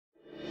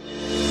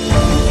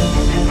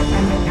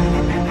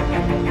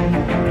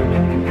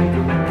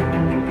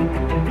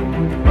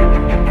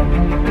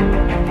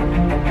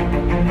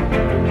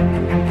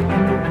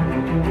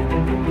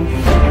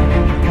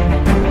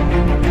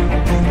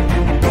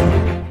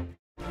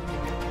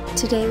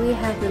Today we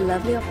have the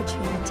lovely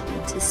opportunity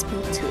to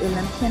speak to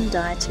Olympian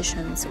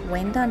dietitians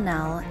Wenda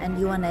Nel and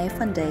Jo-Ané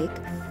van Dyk,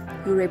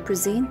 who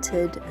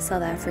represented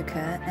South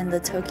Africa in the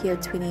Tokyo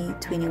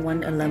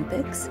 2021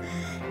 Olympics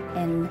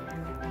in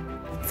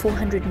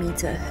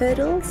 400-meter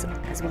hurdles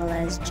as well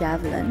as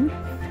javelin.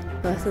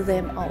 Both of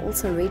them are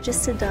also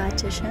registered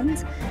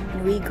dietitians,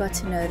 and we got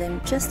to know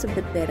them just a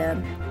bit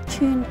better.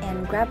 Tune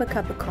in, grab a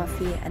cup of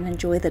coffee and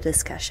enjoy the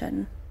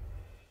discussion.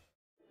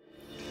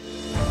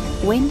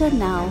 Wenda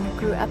Nel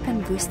grew up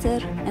in Worcester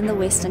in the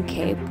Western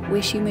Cape,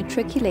 where she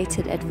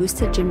matriculated at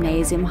Worcester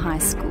Gymnasium High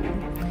School.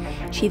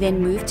 She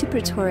then moved to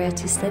Pretoria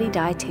to study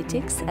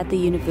dietetics at the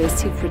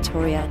University of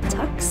Pretoria,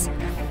 Tuks.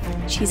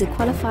 She's a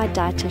qualified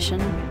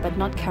dietitian, but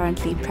not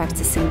currently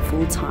practicing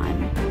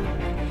full-time.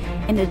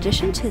 In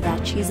addition to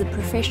that, she's a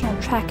professional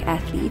track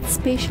athlete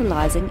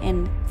specializing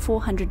in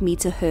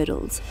 400-meter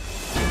hurdles.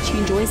 She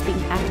enjoys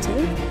being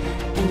active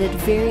and did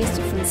various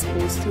different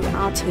sports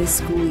throughout her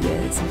school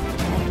years: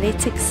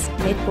 athletics,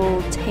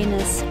 netball,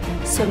 tennis,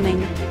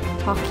 swimming,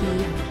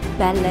 hockey,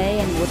 ballet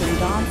and modern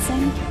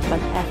dancing,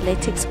 but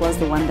athletics was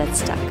the one that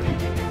stuck.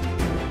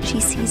 She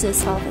sees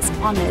herself as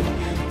honored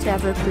to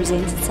have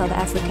represented South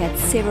Africa at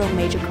several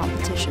major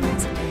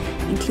competitions,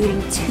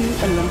 including 2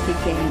 Olympic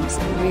Games,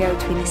 Rio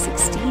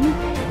 2016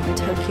 and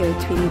Tokyo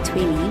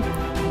 2020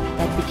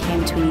 that became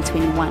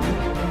 2021,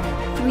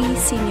 3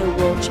 Senior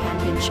World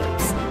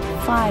Championships,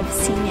 5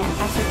 Senior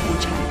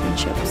African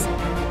Championships,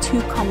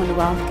 2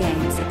 Commonwealth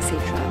Games, etc.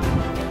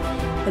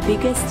 Her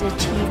biggest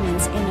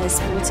achievements in her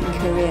sporting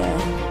career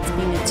has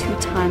been a 2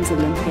 times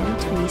Olympian,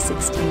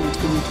 2016 and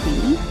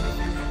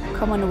 2020,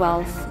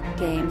 Commonwealth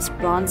Games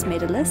bronze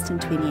medalist in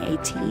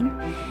 2018,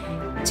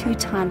 2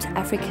 times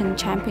African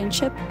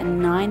Championship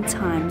and 9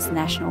 times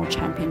National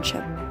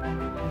Championship.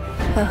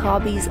 Her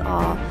hobbies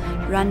are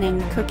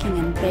running, cooking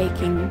and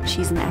baking.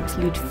 She's an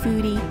absolute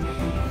foodie,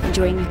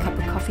 enjoying a cup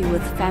of coffee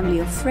with family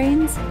or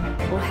friends,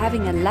 or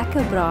having a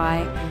lekker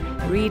braai,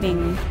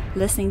 reading,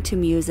 listening to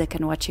music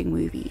and watching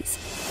movies.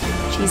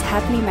 She's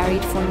happily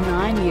married for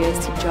 9 years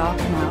to Jock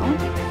now,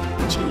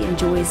 and she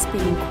enjoys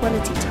spending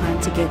quality time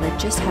together,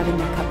 just having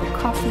a cup of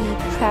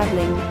coffee,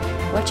 traveling,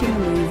 watching a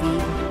movie,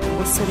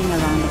 or sitting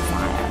around a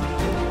fire.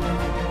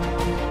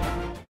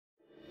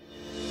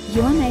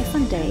 Jo-Ané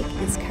van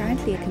Dyk is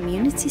currently a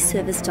community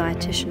service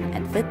dietitian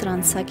at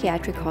Witstrand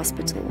Psychiatric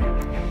Hospital.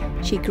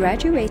 She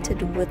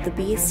graduated with the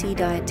BSc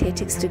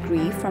Dietetics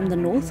degree from the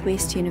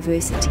Northwest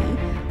University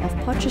of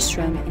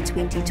Potchefstroom in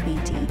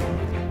 2020.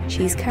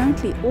 She is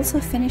currently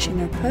also finishing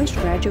her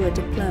postgraduate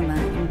diploma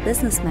in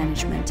business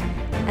management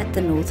at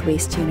the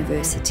Northwest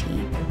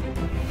University.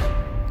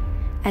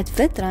 At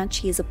Witstrand,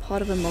 she is a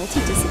part of a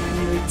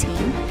multidisciplinary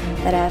team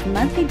that have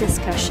monthly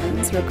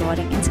discussions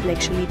regarding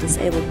intellectually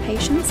disabled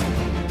patients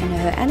in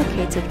her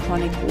allocated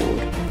chronic ward.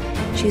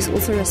 She is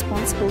also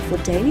responsible for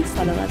daily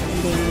follow-up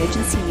in the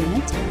emergency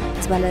unit,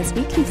 as well as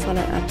weekly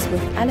follow-ups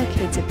with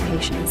allocated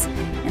patients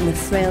in the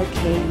frail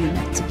care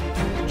unit.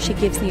 She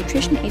gives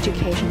nutrition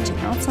education to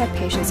outside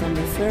patients on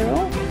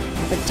referral,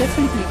 but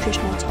different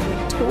nutritional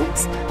topic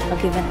talks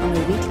are given on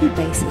a weekly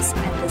basis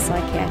at the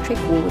psychiatric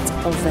wards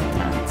of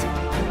Witstrand.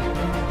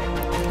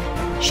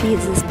 She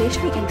is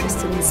especially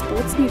interested in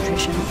sports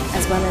nutrition,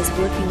 as well as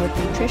working with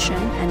nutrition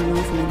and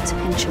movement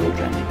in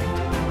children.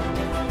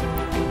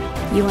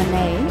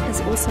 Jo-Ané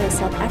is also a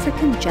South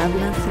African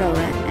javelin thrower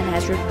and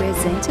has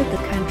represented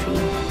the country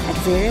at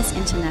various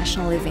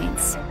international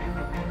events.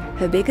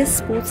 Her biggest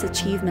sports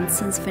achievements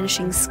since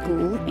finishing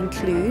school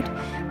include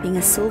being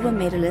a silver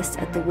medalist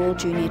at the World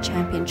Junior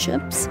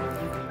Championships,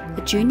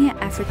 a Junior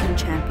African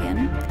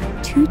Champion,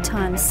 2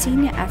 times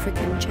Senior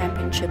African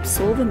Championship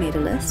silver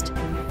medalist,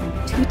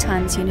 2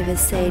 times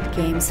Universiade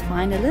Games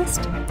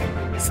finalist,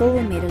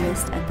 silver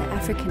medalist at the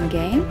African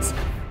Games,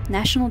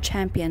 national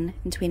champion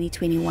in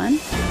 2021,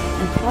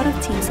 and part of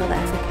Team South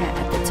Africa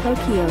at the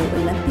Tokyo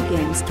Olympic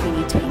Games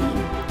 2020,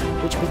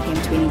 which became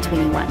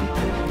 2021.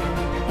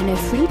 In her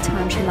free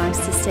time, she likes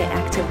to stay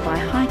active by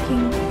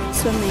hiking,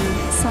 swimming,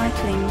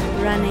 cycling,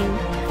 running,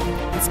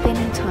 and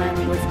spending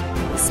time with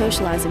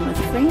socializing with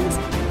friends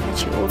that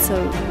she also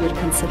would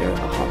consider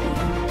a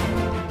hobby.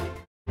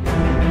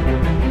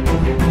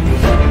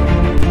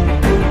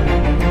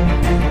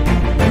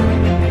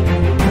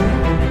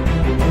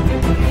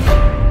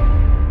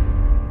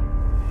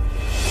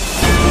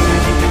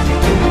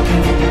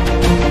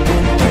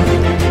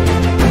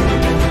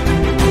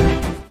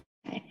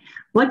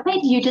 What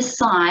made you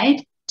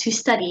decide to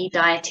study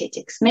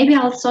dietetics? Maybe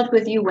I'll start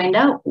with you,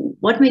 Wenda.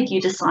 What made you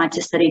decide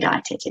to study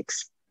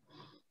dietetics?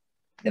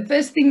 The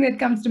first thing that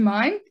comes to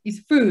mind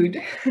is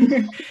food.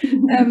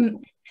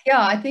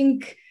 I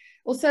think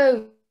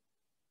also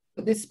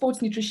the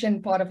sports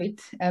nutrition part of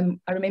it.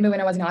 I remember when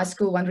I was in high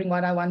school wondering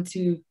what I want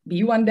to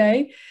be one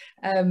day.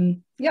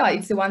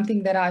 It's the one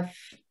thing that I've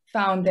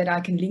found that I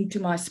can link to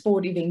my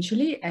sport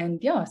eventually. And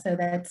so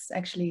that's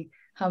actually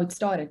how it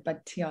started.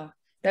 But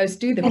those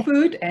two, the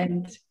food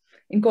and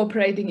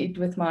incorporating it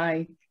with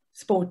my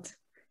sport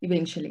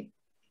eventually.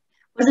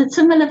 Was it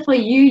similar for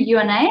you,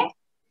 Jo-Ané?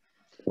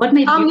 What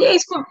made you?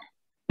 Yes,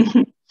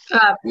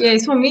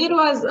 Yes, for me it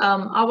was,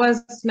 I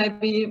was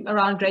maybe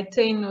around grade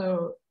 10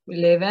 or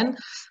 11,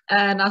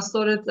 and I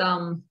started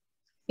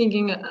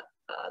thinking a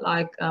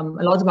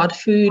lot about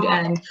food,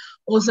 and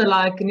also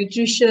like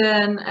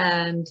nutrition,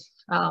 and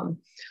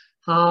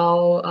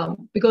how,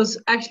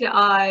 because actually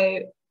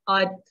I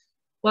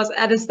was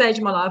at a stage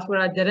in my life where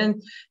I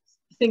didn't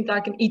think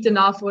I can eat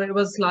enough, or it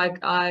was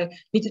like I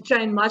need to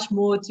train much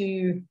more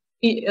to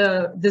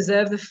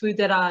deserve the food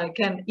that I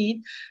can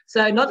eat.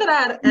 So not that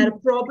I had a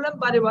problem,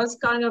 but it was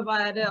kind of,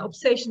 I had an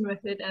obsession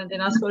with it, and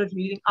then I started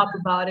reading up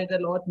about it a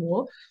lot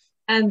more.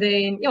 And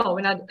then, yeah,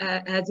 when I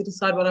had to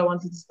decide what I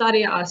wanted to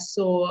study, I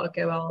saw,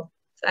 okay, well,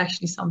 it's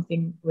actually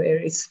something where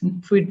it's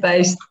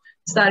food-based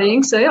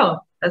studying. So yeah,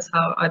 that's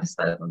how I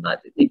decided on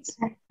dietetics.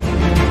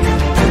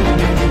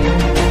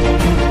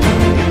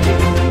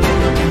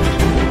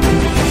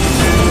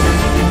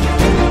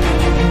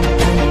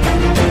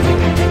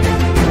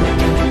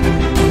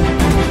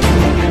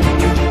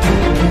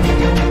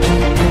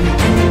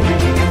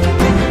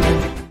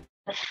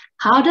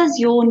 How does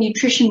your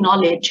nutrition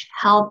knowledge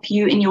help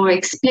you in your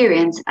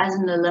experience as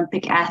an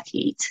Olympic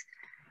athlete?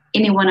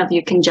 Any one of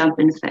you can jump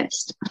in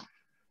first.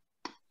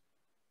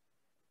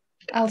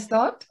 I'll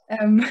start.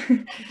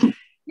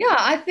 Yeah,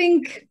 I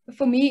think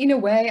for me, in a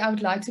way, I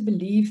would like to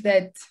believe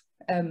that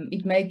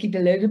it make it a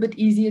little bit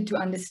easier to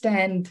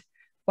understand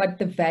what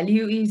the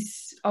value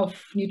is of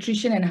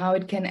nutrition and how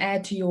it can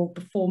add to your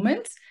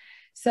performance.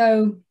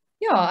 So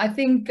yeah, I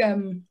think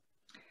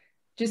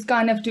just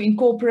kind of to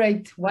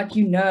incorporate what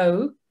you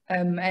know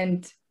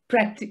and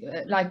practice,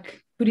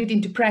 like put it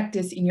into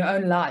practice in your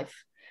own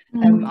life.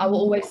 I will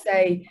always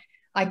say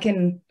I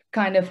can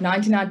kind of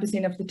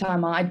 99% of the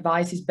time my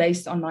advice is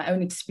based on my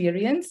own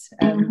experience.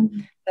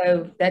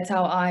 So that's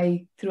how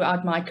I,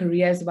 throughout my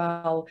career as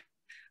well,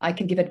 I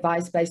can give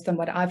advice based on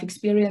what I've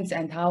experienced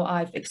and how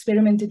I've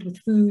experimented with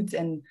foods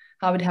and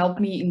how it helped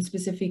me in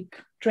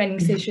specific training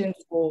sessions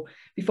or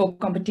before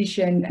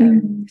competition.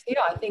 So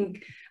yeah, I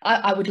think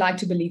I would like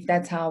to believe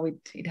that's how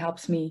it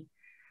helps me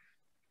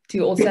to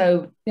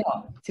also,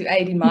 yeah, to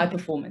aid in my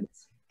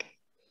performance.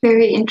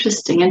 Very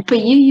interesting. And for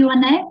you,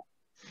 Jo-Ané?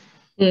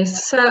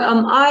 Yes, so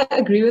I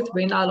agree with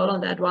Wenda a lot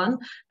on that one,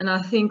 and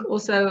I think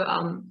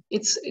also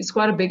it's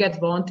quite a big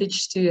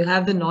advantage to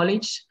have the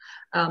knowledge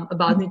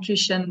about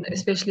nutrition,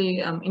 especially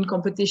in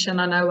competition.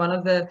 I know one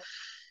of the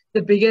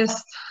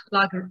biggest,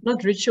 like,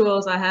 not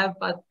rituals I have,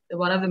 but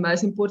one of the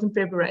most important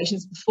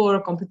preparations before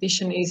a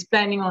competition is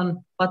planning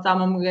on what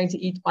time I'm going to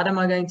eat, what am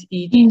I going to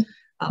eat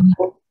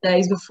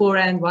days before,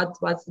 and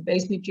what's the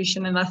best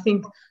nutrition. And I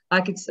think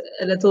like it's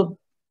a little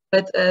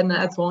bit an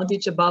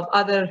advantage above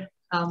other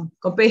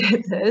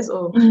competitors,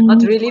 or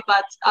not really,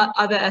 but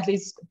other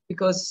athletes,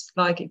 because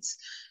like it's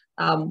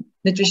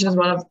nutrition is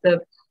one of the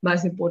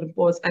most important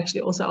parts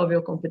actually also of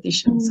your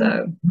competition. So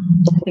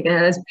I think it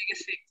has big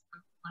effect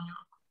on your.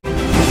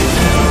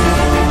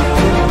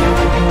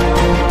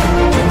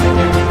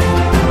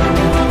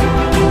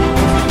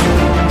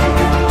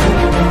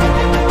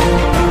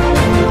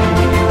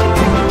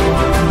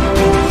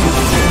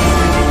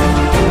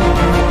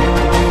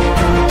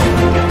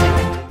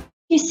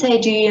 You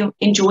say, do you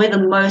enjoy the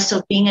most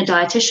of being a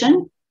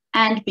dietitian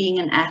and being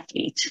an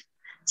athlete?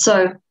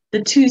 So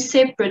the two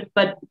separate,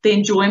 but the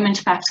enjoyment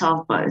factor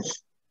of both.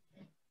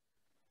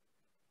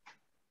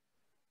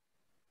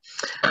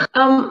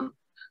 I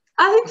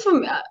think for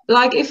me,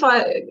 like if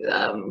I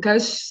go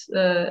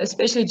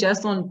especially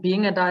just on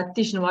being a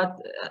dietitian,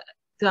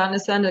 to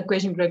understand the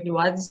question correctly,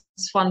 what is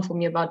fun for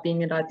me about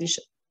being a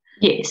dietitian?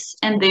 Yes,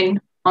 and then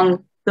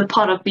on the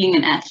part of being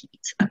an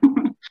athlete.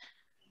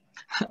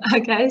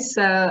 Okay,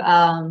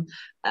 so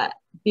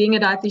being a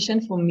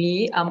dietitian for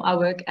me, I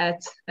work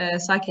at a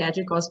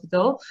psychiatric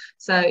hospital,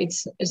 so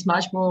it's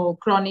much more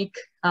chronic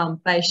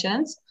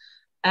patients,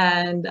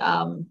 and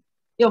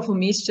yeah, for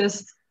me it's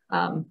just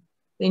the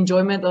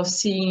enjoyment of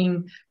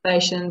seeing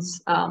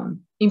patients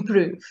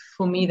improve.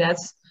 For me,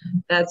 that's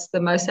the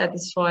most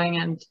satisfying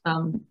and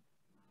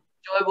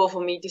enjoyable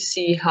for me to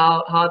see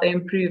how they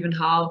improve, and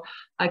how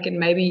I can,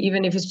 maybe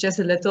even if it's just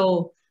a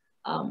little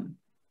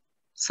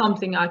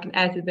something I can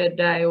add to their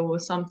day, or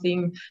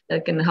something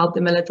that can help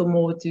them a little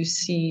more to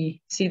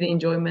see the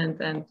enjoyment,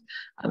 and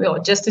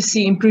just to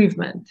see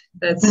improvement.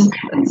 That's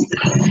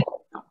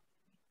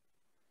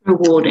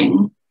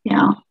Rewarding.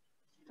 Yeah.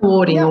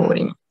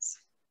 Rewarding.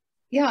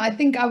 Yeah, I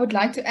think I would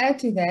like to add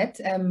to that.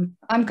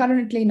 I'm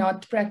currently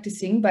not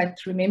practicing, but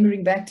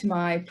remembering back to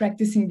my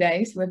practicing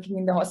days, working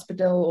in the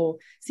hospital or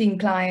seeing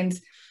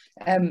clients,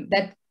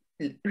 that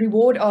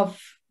reward of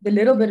the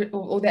little bit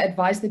or the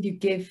advice that you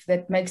give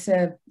that makes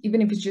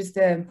even if it's just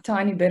a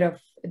tiny bit of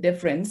a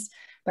difference,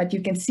 but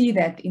you can see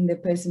that in the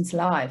person's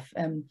life.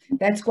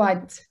 That's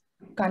quite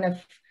kind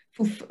of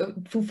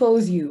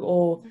fulfills you,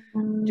 or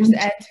just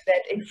add to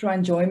that extra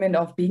enjoyment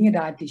of being a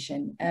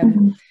dietitian.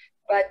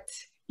 But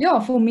yeah,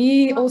 for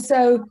me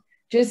also,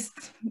 just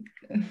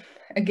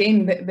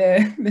again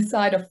the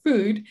side of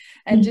food,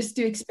 and just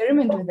to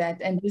experiment with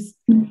that, and just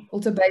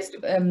also based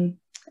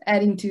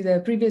adding to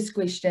the previous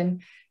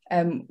question,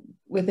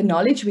 with the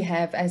knowledge we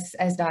have as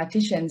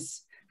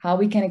dietitians, how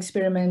we can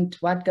experiment,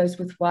 what goes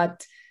with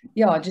what.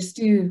 Yeah, just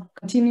to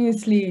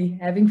continuously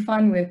having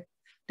fun with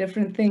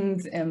different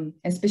things, and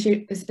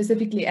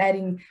specifically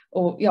adding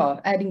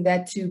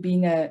that to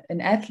being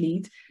an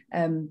athlete.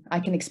 I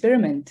can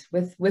experiment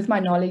with my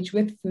knowledge,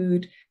 with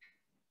food.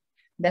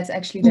 That's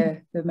actually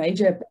the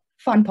major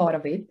fun part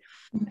of it.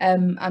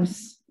 I'm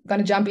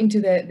going to jump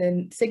into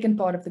the second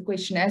part of the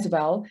question as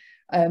well.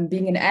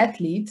 Being an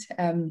athlete,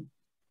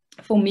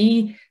 for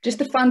me, just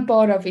the fun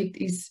part of it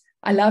is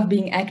I love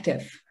being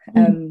active.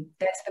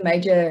 That's the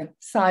major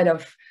side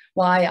of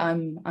why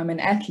I'm an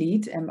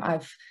athlete.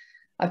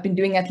 I've been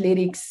doing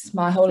athletics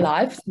my whole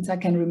life since I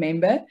can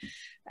remember.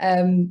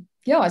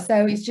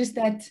 So it's just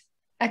that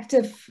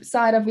active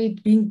side of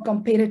it, being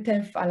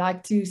competitive. I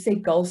like to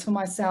set goals for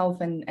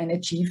myself and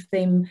achieve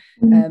them.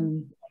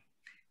 And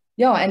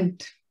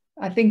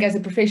I think as a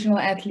professional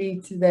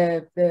athlete,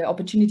 the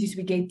opportunities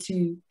we get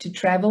to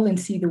travel and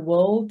see the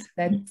world,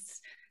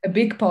 that's a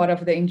big part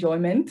of the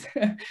enjoyment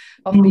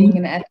of being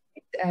an athlete.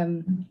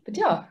 But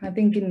yeah, I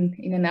think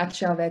in a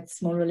nutshell,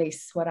 that's more or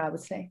less what I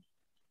would say.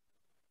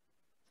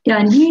 Yeah,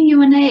 and you,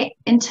 Jo-Ané,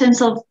 in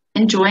terms of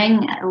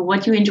enjoying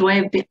what you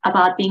enjoy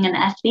about being an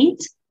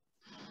athlete?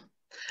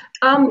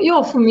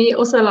 For me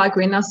also, like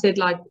when I said,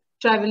 like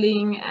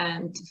traveling,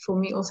 and for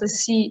me also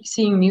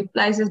seeing new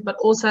places, but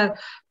also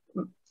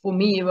for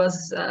me it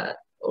was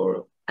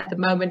or at the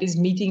moment is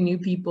meeting new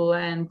people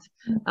and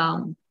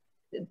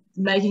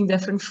making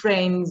different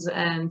friends,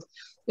 and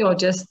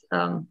just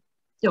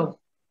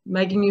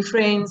making new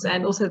friends.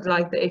 And also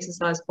like the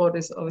exercise part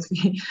is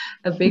obviously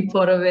a big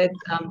part of it.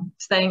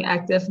 Staying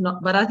active,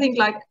 but I think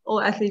like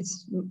all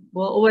athletes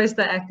will always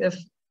stay active.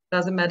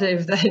 Doesn't matter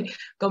if they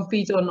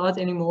compete or not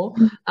anymore.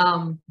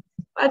 But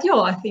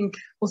I think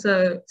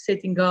also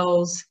setting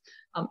goals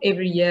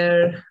every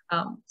year,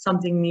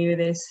 something new.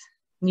 There's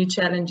new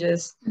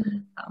challenges.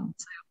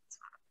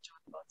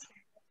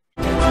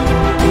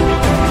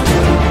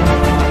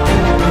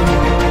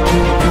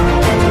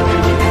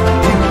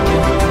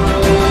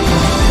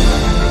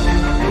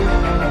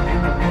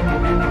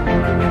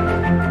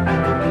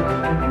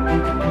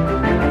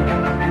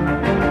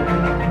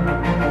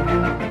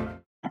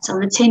 So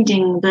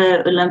attending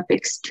the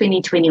Olympics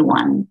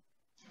 2021?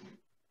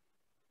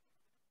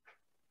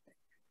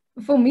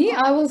 For me,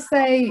 I will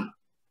say,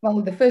 well,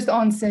 the first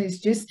answer is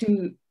just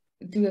to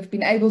have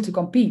been able to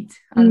compete.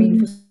 I mean,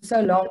 for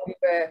so long we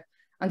were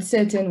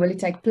uncertain, will it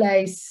take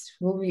place?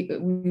 Will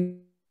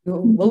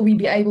we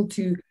be able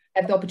to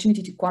have the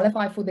opportunity to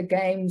qualify for the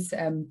games?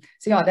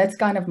 That's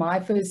kind of my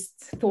first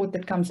thought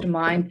that comes to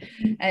mind.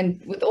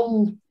 And with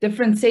all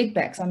different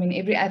setbacks, I mean,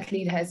 every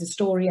athlete has a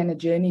story and a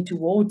journey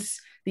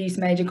towards these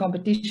major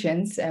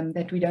competitions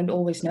that we don't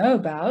always know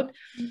about.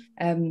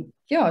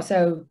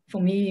 So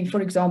for me, for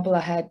example,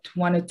 I had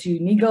 1 or 2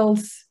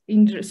 niggles,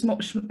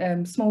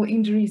 small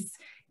injuries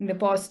in the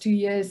past 2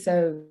 years,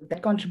 so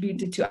that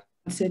contributed to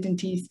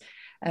uncertainties.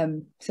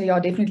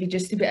 Definitely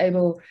just to be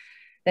able,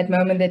 that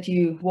moment that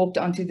you walked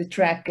onto the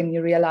track and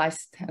you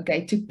realized, okay,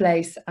 it took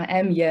place, I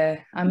am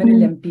here, I'm an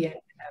Olympian.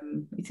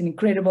 It's an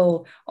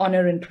incredible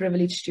honor and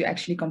privilege to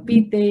actually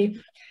compete there.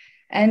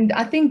 And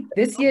I think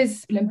this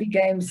year's Olympic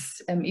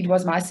Games, it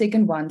was my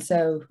second one,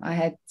 so I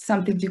had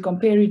something to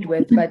compare it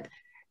with. But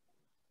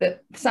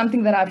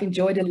something that I've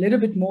enjoyed a little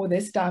bit more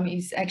this time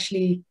is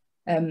actually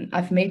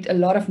I've met a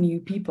lot of new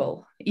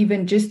people,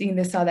 even just in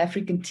the South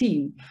African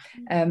team.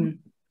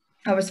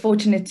 I was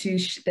fortunate to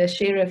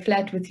share a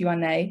flat with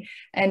Jo-Ané,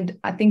 and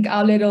I think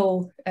our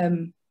little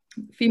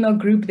female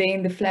group there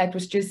in the flat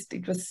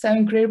it was so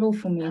incredible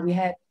for me. We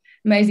had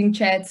amazing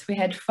chats, we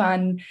had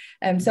fun.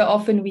 So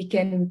often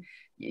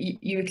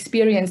you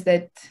experience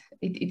that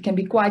it can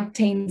be quite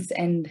tense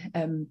and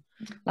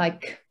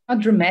like not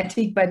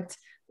dramatic, but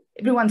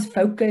everyone's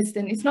focused,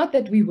 and it's not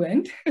that we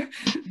weren't,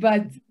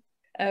 but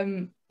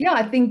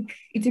I think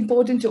it's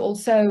important to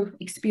also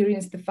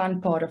experience the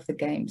fun part of the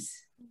games.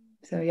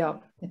 So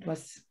it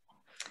was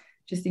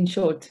just in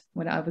short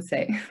what I would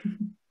say.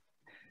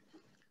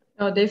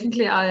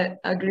 Definitely, I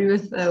agree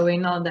with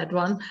Wenda on that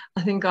one.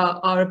 I think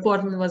our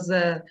apartment was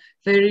a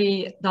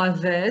very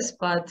diverse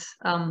but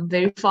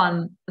very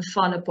fun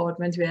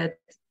apartment. We had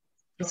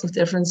lots of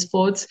different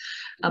sports,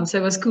 so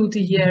it was cool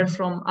to hear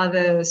from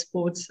other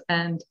sports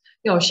and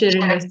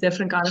sharing with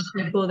different kind of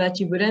people that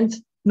you wouldn't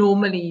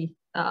normally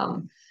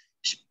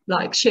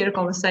like share a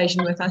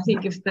conversation with. I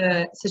think if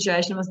the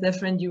situation was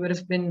different, you would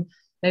have been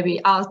maybe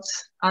out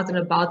and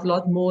about a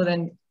lot more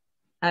than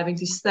having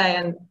to stay.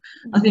 And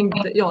I think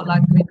that,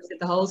 like we said,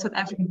 the whole South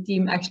African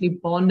team actually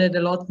bonded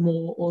a lot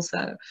more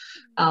also.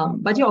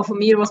 But for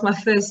me, it was my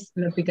first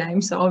Olympic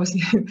Games, so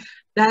obviously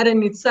that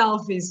in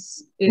itself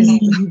is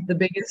the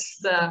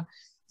biggest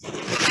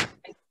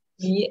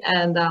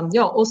and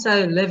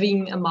also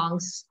living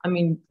amongst,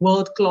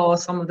 world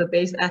class, some of the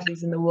best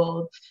athletes in the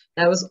world.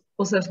 That was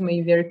also for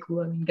me very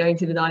cool. Going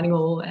to the dining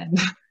hall and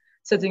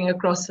sitting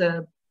across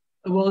a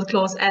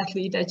world-class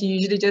athlete that you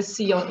usually just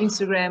see on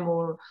Instagram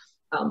or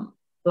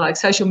like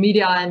social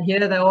media, and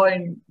here they are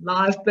in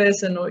live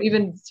person, or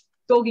even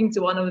talking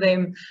to one of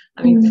them.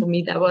 For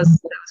me that was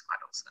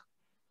quite awesome.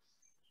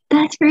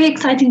 That's very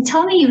exciting.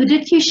 Tell me, who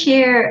did you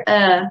share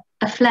a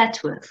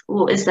flat with,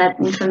 or is that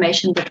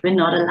information that we're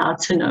not allowed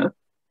to know?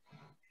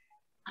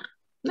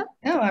 No,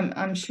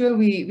 I'm sure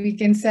we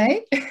can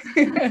say.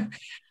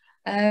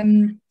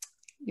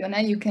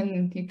 Jo-Ané, you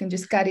can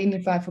just cut in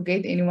if I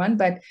forget anyone,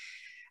 but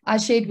I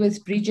shared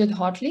with Bridget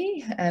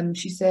Hartley.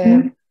 She's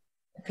a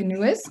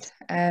canoeist.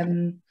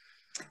 Then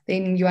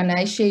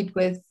Jo-Ané shared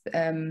with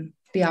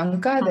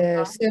Bianca,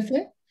 the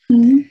surfer.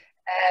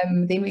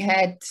 Then we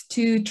had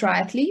 2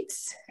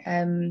 triathletes,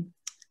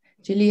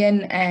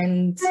 Gillian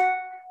and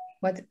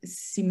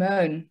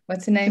Simone.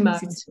 What's her name?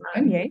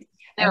 Simone, yes.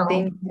 And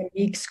then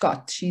Monique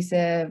Scott. She's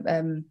a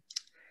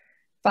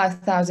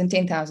 5,000,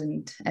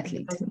 10,000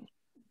 athlete.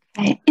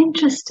 Okay,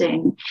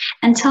 interesting.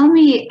 And tell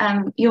me,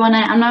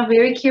 Jo-Ané, I'm now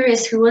very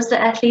curious, who was the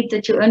athlete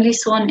that you only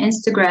saw on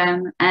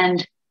Instagram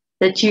and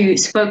that you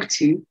spoke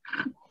to?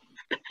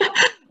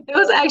 It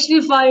was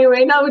actually funny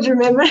when I would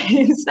remember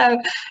him. So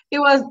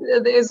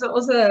there's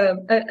also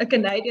a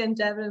Canadian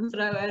javelin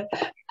thrower,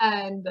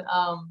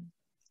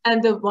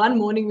 and the one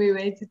morning we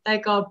went to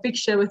take our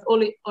picture with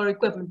all our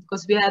equipment,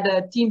 because we had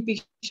a team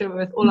picture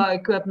with all our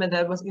equipment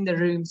that was in the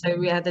room. So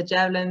we had the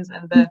javelins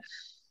and the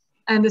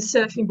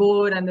surfing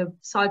board and the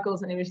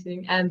cycles and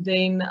everything. And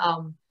then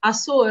I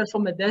saw her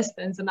from a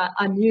distance, and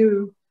I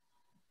knew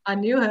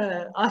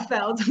her. I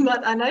felt,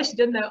 but I know she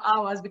didn't know I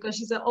was, because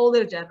she's an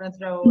older javelin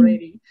thrower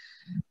already.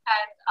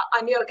 And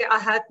I knew, okay, I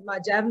had my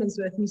javelins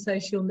with me, so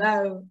she'll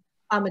know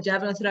I'm a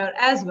javelin thrower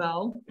as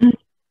well.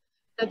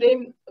 And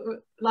then,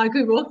 like,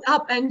 we walked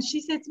up, and she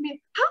said to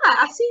me,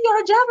 "Hi, I see you're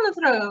a javelin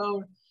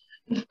thrower."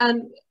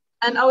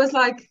 And I was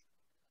like,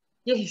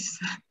 "Yes."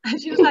 And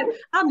she was like,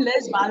 "I'm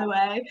Liz, by the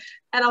way."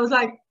 And I was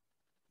like,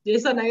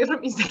 "Yes, I know you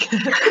from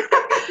Instagram."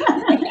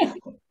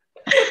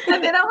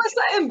 And then I was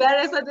so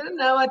embarrassed. I didn't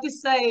know what to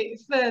say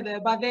further.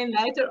 But then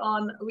later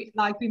on, we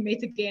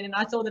met again, and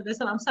I told her,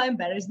 "Listen, I'm so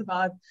embarrassed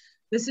about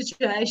the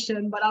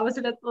situation." But I was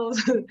a little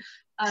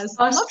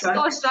not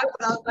starstruck,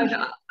 but I was like,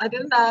 I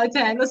didn't know how to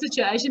handle the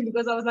situation,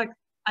 because I was like,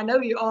 I know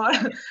you are.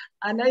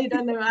 I know you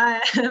don't know who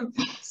I am.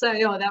 So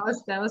yeah, that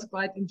was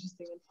quite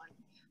interesting and fun.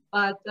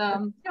 But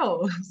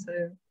so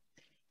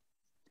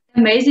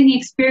amazing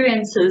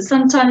experiences.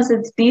 Sometimes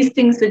it's these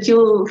things that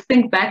you'll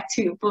think back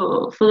to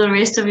for the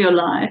rest of your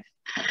life.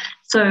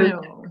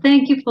 So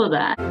thank you for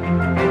that.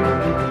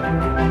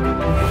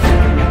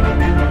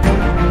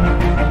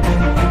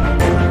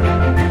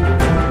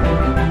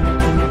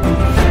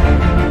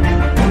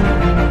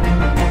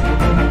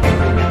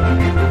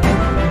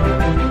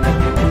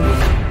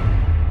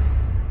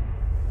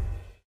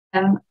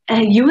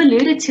 You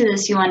alluded to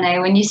this,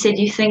 Jo-Ané, when you said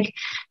you think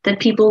that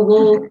people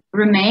will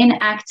remain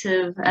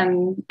active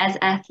as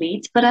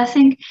athletes. But I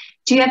think,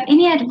 do you have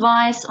any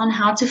advice on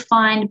how to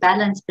find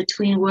balance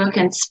between work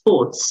and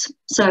sports?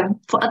 So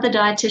for other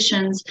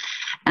dietitians,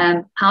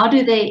 how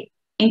do they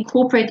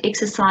incorporate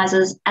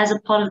exercises as a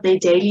part of their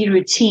daily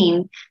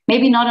routine,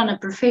 maybe not on a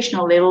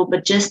professional level,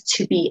 but just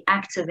to be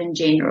active in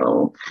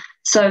general?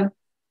 So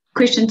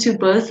question to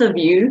both of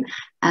you,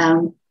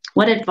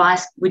 what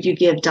advice would you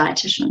give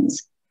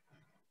dietitians?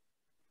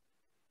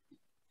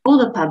 Or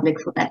the public,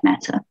 for that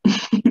matter.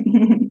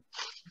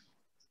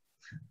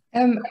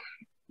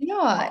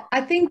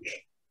 I think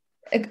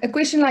a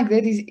question like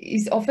that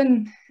is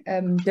often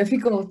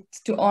difficult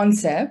to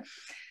answer.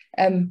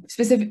 Let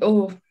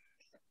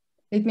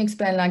me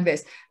explain like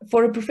this.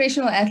 For a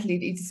professional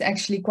athlete, it's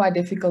actually quite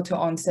difficult to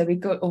answer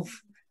because of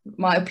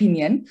my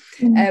opinion.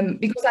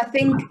 Because I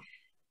think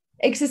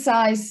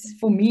exercise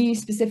for me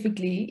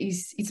specifically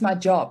it's my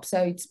job,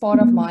 so it's part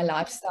of my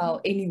lifestyle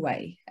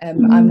anyway.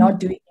 I'm not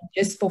doing it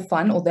just for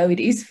fun, although it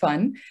is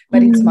fun,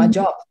 but it's my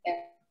job,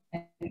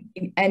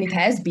 and it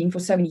has been for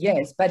so many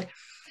years. But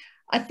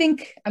I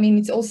think,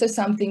 it's also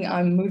something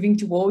I'm moving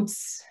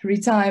towards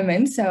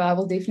retirement, so I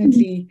will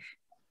definitely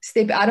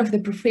step out of the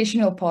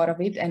professional part of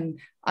it, and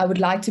I would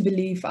like to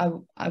believe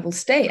I will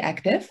stay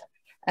active.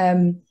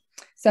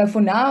 So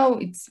for now,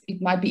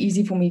 it might be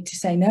easy for me to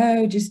say,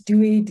 no, just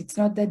do it. It's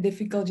not that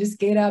difficult. Just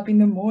get up in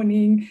the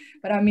morning.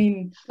 But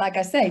like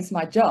I say, it's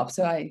my job.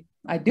 So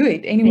I do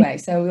it anyway.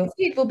 So we'll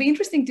see. It will be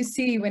interesting to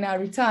see when I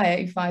retire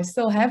if I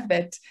still have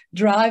that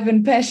drive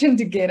and passion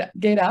to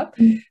get up.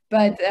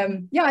 But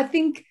I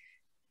think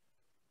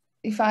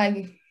if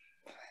I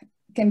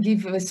can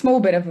give a small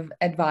bit of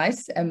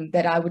advice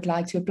that I would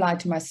like to apply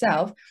to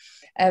myself,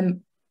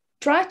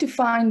 try to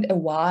find a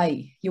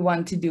why you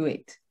want to do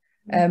it.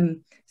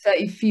 So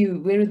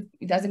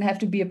it doesn't have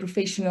to be a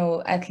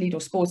professional athlete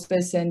or sports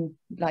person,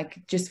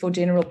 like just for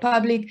general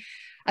public.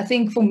 I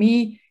think for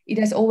me, it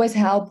has always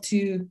helped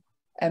to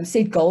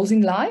set goals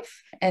in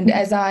life. And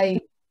as I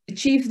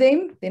achieve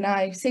them, then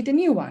I set a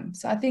new one.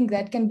 So I think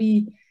that can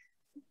be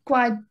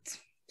quite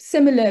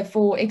similar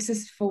for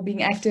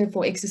being active,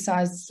 for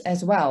exercise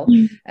as well.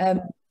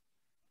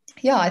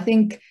 I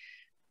think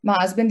my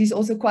husband is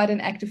also quite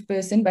an active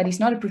person, but he's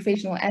not a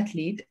professional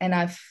athlete. And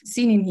I've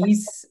seen in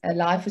his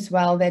life as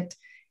well that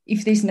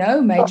if there's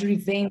no major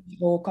event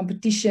or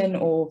competition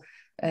or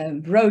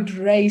road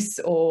race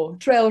or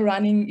trail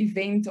running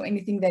event or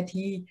anything that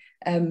he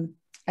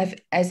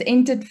has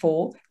entered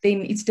for,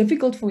 then it's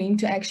difficult for him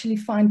to actually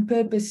find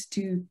purpose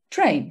to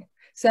train.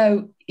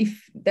 So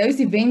if those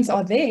events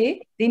are there,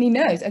 then he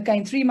knows, okay,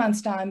 in 3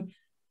 months' time,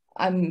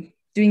 I'm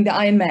doing the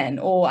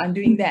Ironman, or I'm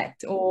doing that,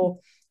 or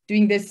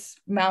doing this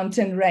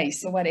mountain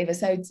race or whatever.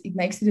 So it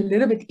makes it a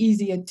little bit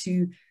easier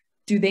to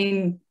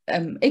then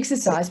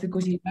exercise,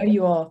 because you know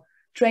you are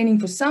training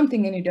for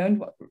something and you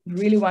don't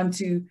really want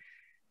to,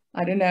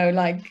 I don't know,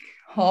 like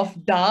half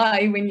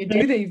die when you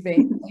do the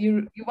event.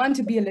 You want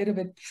to be a little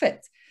bit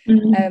fit.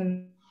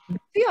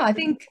 Yeah, I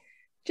think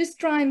just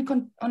try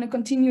and on a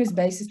continuous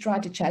basis, try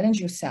to challenge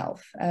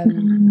yourself.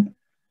 And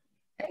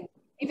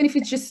even if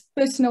it's just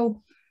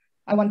personal,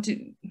 I want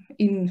to,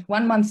 in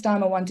 1 month's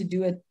time, I want to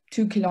do a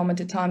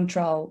 2-kilometer time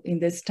trial in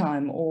this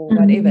time or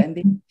whatever, and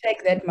then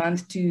take that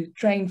month to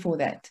train for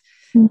that.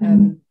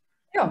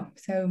 Yeah,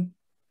 so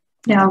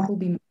that will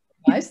be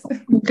my advice.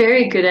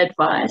 Very good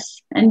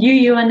advice. And you,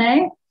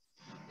 Jo-Ané?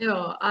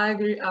 Yeah, I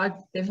agree. I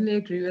definitely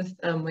agree with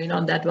Wayne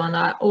on that one.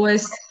 I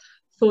always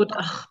thought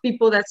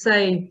people that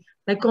say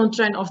they can't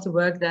train after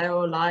work, they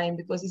are lying,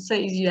 because it's so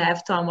easy, you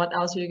have time, what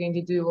else are you going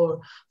to do? Or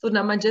thought,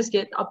 no, I just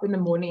get up in the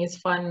morning, it's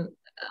fun.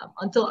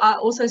 Until I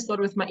also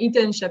started with my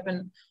internship,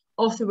 and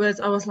afterwards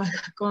I was like,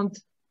 I can't,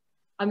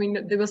 I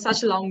mean, there was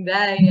such a long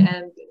day,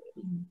 and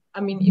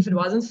I mean, if it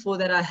wasn't for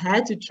that I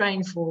had to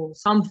train for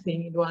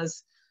something, it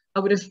was, I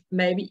would have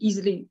maybe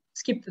easily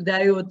skipped a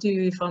day or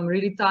two if I'm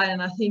really tired.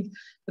 And I think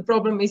the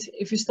problem is,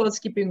 if you start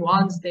skipping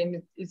once,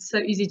 then it's so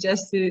easy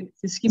just to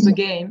skip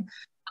again.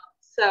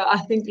 So I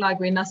think, like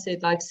when I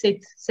said, like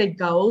set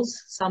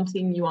goals,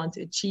 something you want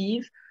to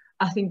achieve,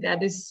 I think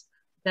that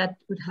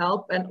would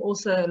help. And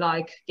also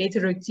like get a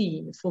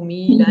routine. For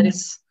me,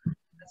 that's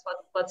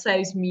what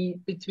saves me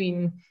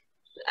between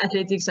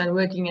athletics and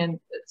working. And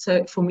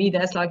so for me,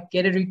 that's like,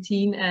 get a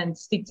routine and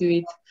stick to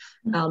it,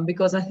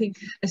 because I think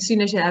as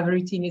soon as you have a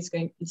routine,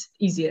 it's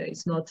easier.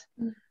 It's not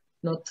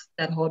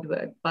that hard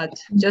work. But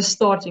just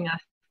starting, I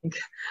think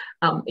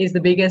is the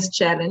biggest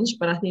challenge.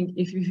 But I think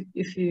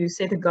if you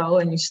set a goal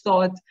and you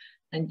start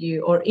and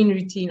you are in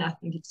routine, I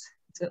think it's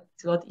a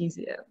lot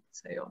easier.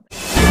 So yeah.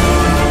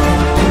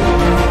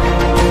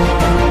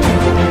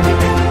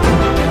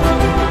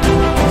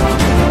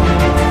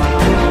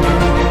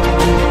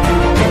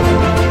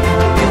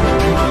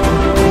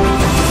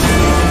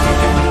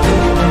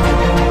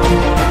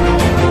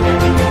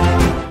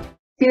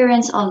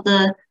 Experience of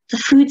the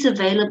foods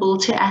available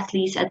to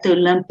athletes at the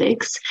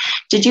Olympics,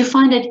 did you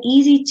find it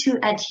easy to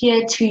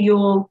adhere to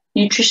your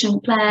nutrition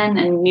plan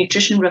and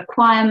nutrition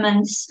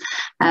requirements?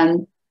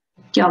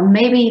 Yeah,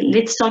 maybe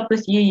let's start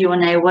with you,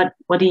 Jo-Ané.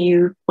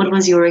 What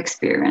was your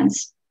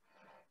experience?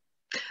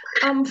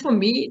 For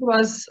me, it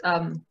was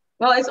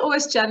well, it's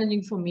always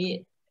challenging for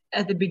me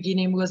at the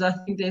beginning, because I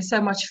think there's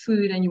so much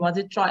food and you want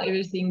to try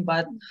everything.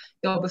 But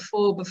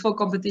before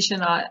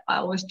competition, I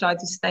always try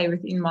to stay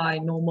within my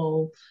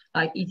normal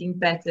like eating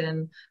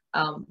pattern.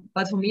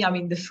 But for me, I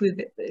mean, the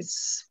food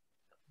is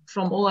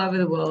from all over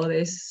the world.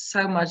 There's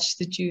so much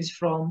to choose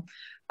from.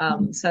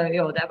 So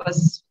yeah, that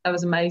was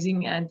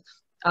amazing. And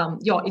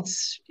yeah,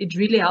 it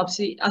really helps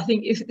you. I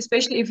think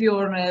especially if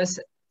you're on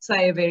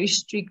a very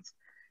strict,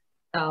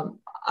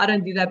 I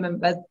don't do that,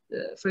 but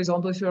for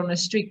example, if you're on a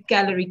strict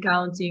calorie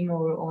counting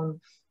or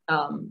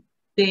on,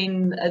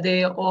 then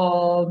there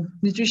are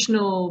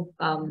nutritional,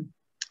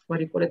 what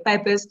do you call it,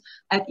 papers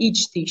at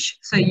each dish.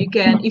 So you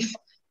can,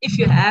 if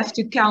you have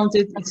to count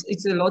it,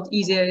 it's a lot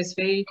easier. It's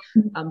very,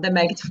 they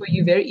make it for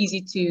you very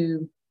easy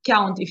to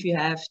count if you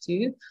have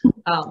to.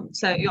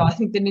 So yeah, I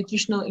think the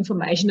nutritional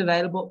information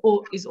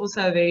available is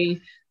also a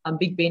very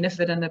big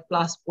benefit and a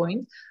plus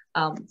point.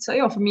 So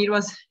yeah, for me, it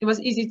was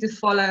easy to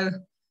follow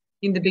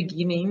in the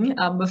beginning,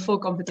 before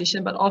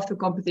competition, but after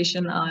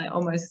competition, I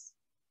almost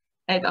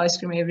ate ice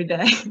cream every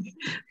day.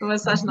 It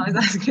was such nice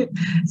ice cream.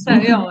 So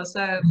yeah,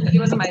 so it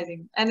was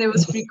amazing. And there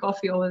was free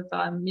coffee all the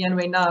time. Me and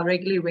Wenda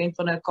regularly went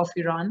on a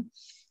coffee run.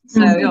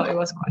 So yeah, it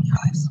was quite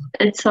nice.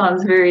 It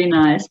sounds very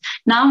nice.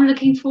 Now I'm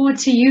looking forward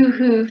to you,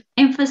 who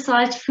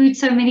emphasized food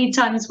so many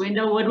times.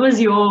 Wenda, what was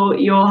your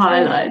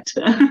highlight?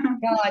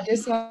 Yeah, I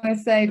just want to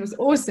say it was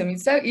awesome.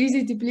 It's so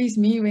easy to please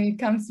me when it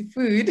comes to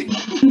food.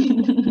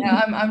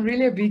 Yeah, I'm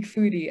really a big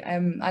foodie.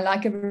 I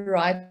like a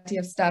variety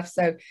of stuff.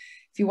 So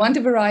if you want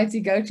a variety,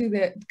 go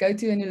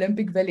to an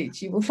Olympic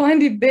village. You will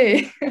find it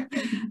there.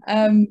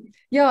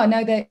 Yeah,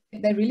 no, they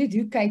really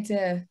do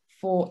cater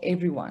for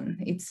everyone.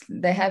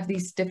 They have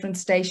these different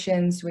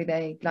stations where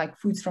they like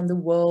foods from the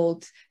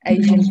world,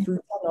 Asian food,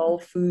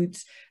 halal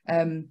foods.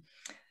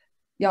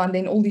 Yeah, and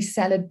then all these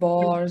salad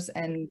bars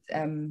and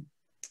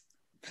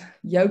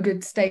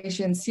yogurt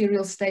stations,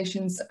 cereal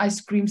stations,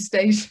 ice cream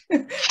stations,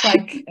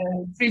 like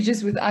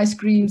fridges with ice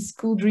creams,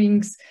 cool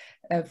drinks,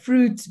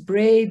 fruits,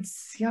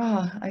 breads.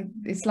 Yeah,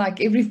 it's like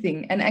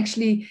everything. And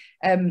actually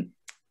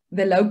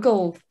the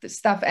local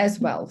stuff as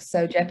well.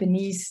 So the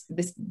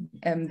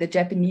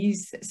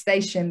Japanese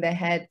station, they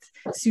had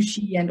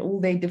sushi and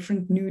all their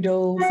different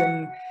noodles,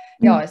 and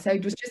yeah, so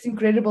it was just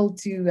incredible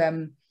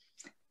to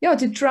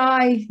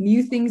try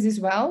new things as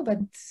well. But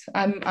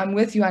I'm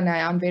with you, Anna.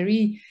 I'm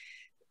very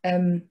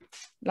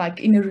like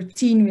in a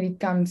routine when it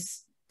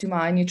comes to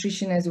my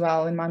nutrition as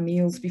well and my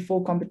meals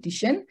before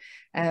competition.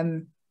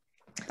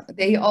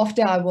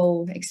 Thereafter I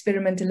will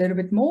experiment a little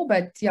bit more,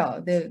 but yeah,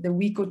 the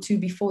week or two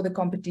before the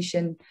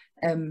competition,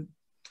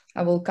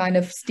 I will kind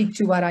of stick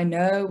to what I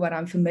know, what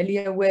I'm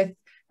familiar with.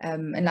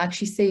 And like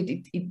she said,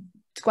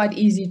 it's quite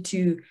easy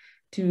to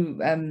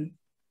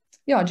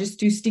just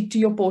to stick to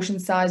your portion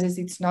sizes.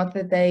 It's not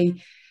that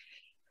they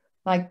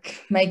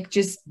like make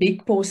just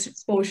big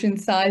portion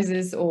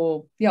sizes,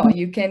 or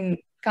you can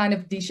kind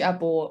of dish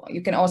up, or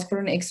you can ask for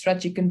an extra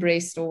chicken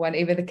breast or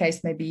whatever the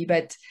case may be.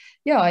 But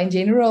yeah, in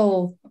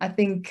general, I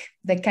think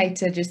they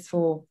cater just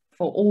for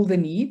all the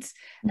needs.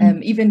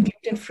 Even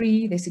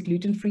gluten-free, there's a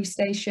gluten-free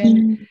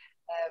station.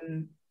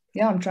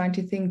 I'm trying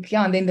to think.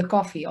 And then the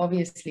coffee,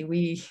 obviously,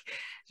 we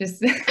just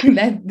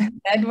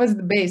that was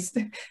the best,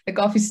 the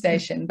coffee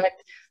station. But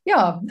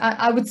yeah,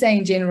 I would say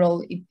in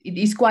general, it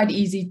is quite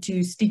easy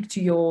to stick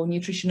to your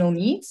nutritional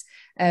needs,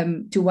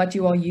 to what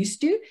you are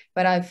used to.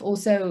 But I've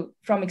also,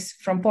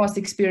 from past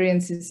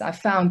experiences, I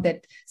found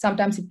that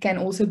sometimes it can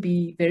also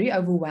be very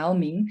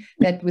overwhelming,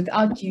 that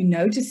without you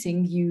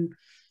noticing, you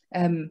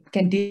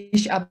can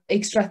dish up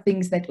extra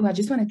things that, I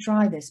just want to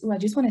try this. I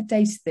just want to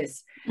taste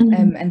this.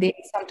 And then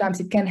sometimes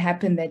it can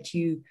happen that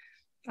you,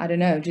 I don't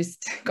know,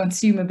 just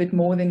consume a bit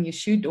more than you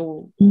should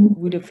or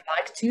would have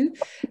liked to.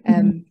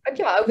 But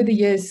yeah, over the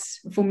years,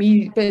 for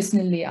me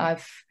personally, I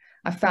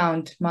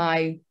found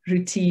my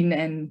routine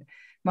and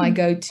my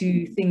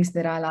go-to things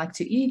that I like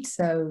to eat.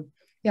 So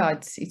yeah,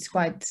 it's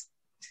quite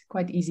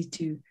easy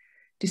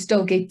to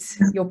still get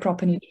your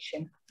proper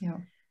nutrition. Yeah.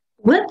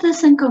 With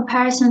this, in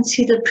comparison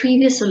to the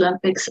previous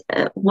Olympics,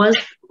 was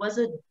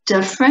it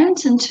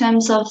different in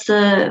terms of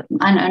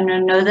I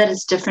know that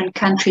it's different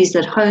countries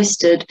that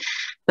hosted,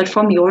 but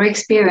from your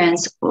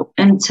experience,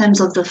 in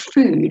terms of the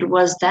food,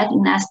 was that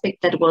an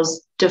aspect that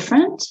was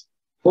different,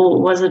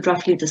 or was it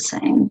roughly the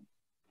same?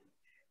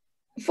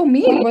 For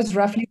me, it was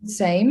roughly the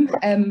same.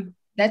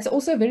 That's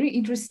also a very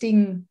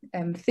interesting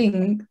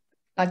thing.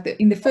 Like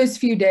in the first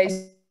few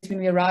days when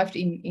we arrived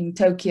in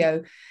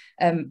Tokyo,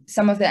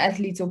 some of the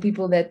athletes or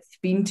people that've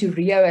been to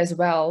Rio as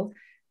well,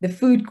 the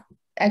food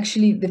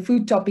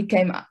topic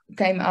came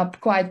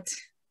up quite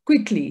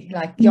quickly.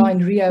 Like,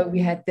 in Rio we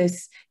had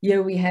this,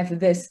 here we have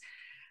this.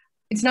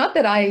 It's not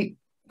that I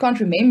can't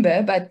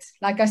remember, but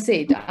like I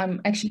said, I'm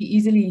actually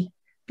easily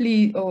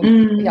pleased, or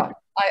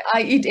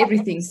I eat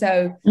everything.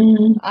 So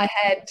I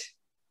had,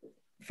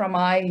 from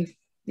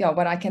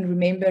what I can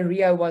remember,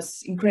 Rio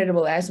was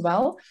incredible as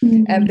well.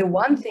 The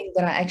one thing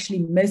that I actually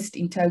missed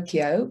in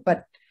Tokyo,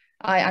 but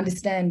I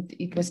understand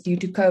it was due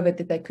to COVID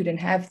that they couldn't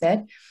have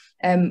that.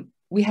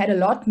 We had a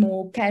lot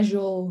more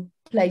casual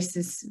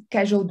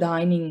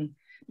dining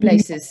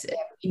places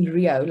in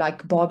Rio,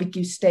 like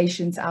barbecue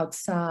stations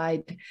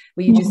outside,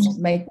 where you just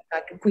make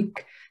like a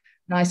quick,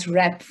 nice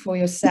wrap for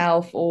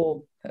yourself,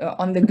 or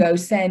on-the-go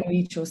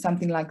sandwich or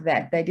something like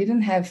that. They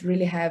didn't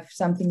really have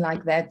something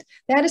like that.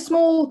 They had a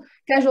small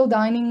casual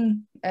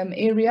dining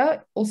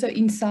area also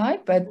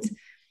inside, but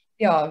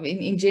yeah,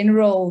 in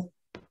general,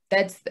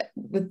 that's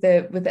with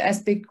the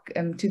aspect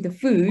to the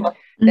food,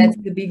 that's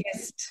the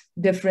biggest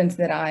difference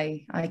that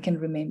I can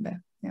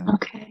remember. Yeah.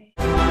 Okay.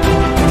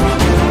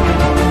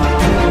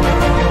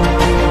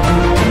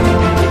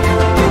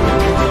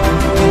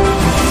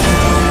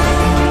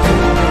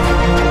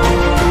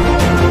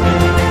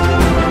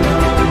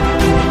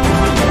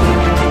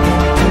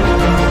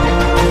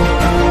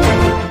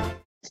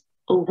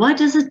 What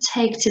does it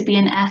take to be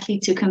an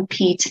athlete to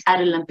compete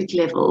at Olympic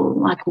level?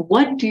 Like,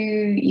 what do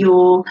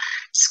your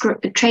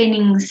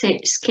training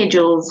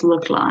schedules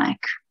look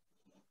like?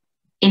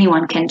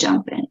 Anyone can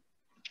jump in.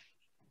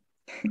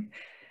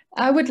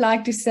 I would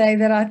like to say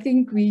that I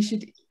think we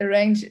should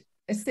arrange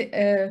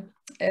a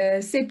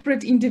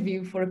separate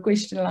interview for a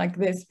question like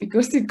this,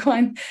 because it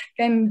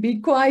can be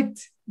quite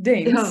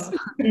dense.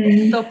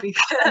 Topic.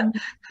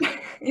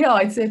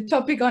 It's a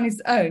topic on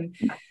its own.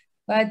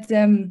 But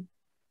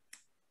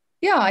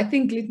I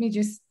think, let me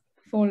just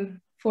fall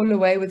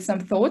away with some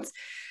thoughts.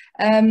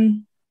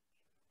 I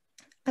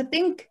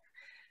think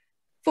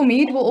for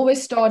me, it will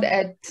always start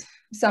at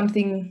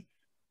something,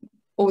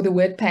 or the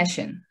word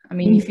passion. I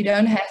mean, if you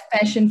don't have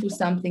passion for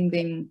something,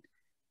 then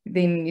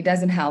it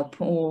doesn't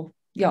help. Or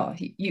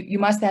you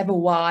must have a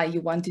why you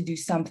want to do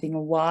something,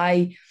 or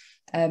why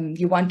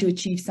you want to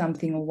achieve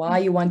something, or why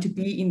you want to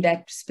be in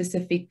that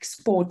specific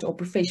sport or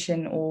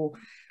profession, or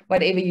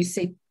whatever you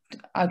set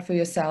out for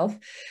yourself.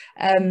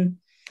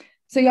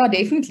 So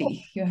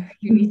definitely,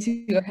 you need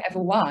to have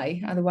a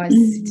why, otherwise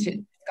it's just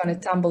going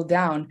to tumble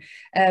down.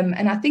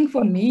 And I think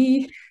for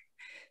me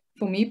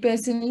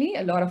personally,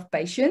 a lot of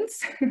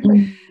patience.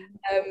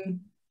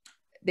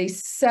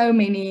 There's so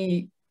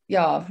many,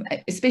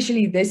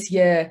 especially this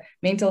year,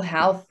 mental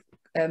health.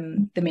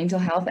 The mental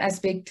health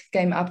aspect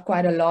came up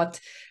quite a lot.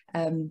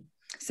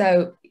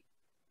 So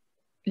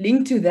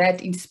linked to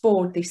that, in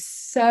sport, there's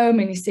so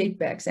many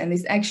setbacks, and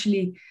there's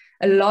actually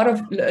a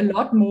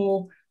lot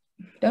more.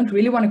 Don't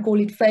really want to call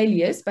it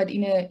failures, but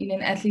in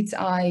an athlete's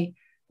eye,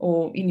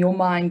 or in your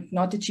mind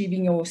not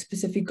achieving your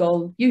specific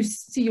goal, you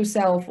see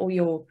yourself or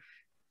your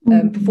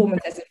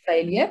performance as a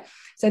failure.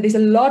 So there's a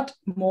lot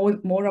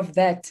more of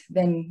that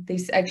than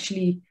there's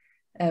actually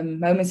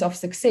moments of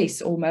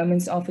success or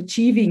moments of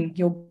achieving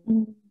your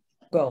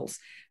goals.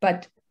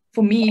 But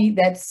for me,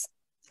 that's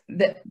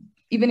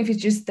even if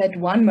it's just that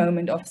one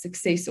moment of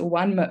success or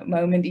one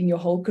moment in your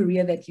whole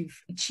career that you've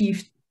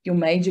achieved your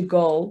major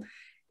goal,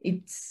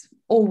 it's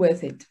all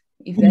worth it,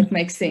 if that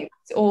makes sense.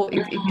 Or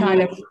it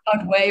kind of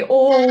outweigh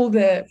all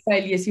the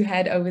failures you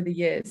had over the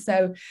years.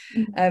 So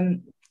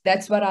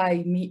that's what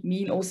I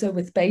mean also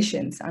with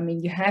patience. I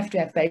mean, you have to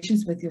have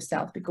patience with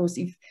yourself, because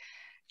if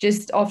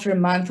just after a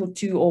month or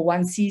two or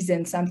one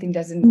season something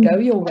doesn't go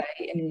your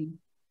way and you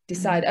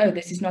decide, oh,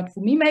 this is not for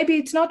me, maybe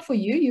it's not for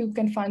you, you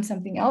can find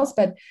something else,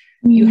 but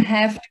you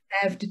have to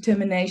have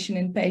determination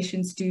and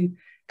patience to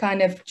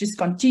kind of just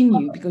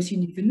continue, because you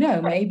never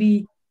know,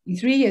 maybe in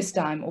 3 years'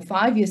 time or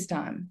 5 years'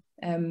 time,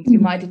 you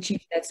might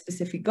achieve that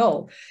specific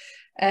goal.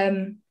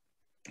 And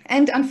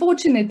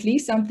unfortunately,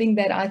 something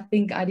that I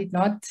think I did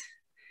not,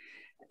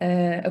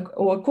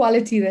 or a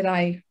quality that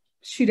I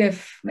should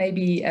have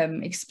maybe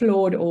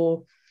explored,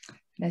 or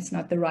that's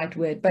not the right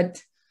word,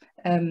 but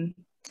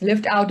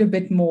lived out a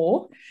bit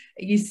more,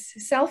 is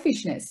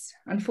selfishness.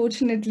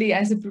 Unfortunately,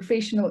 as a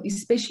professional,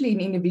 especially in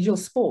individual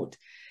sport,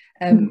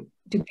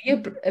 to be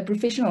a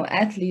professional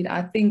athlete,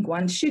 I think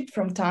one should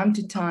from time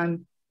to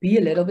time be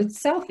a little bit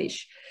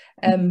selfish.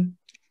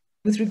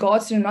 With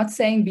regards to, not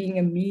saying being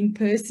a mean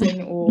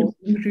person or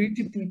being rude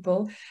to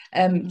people,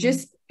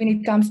 just when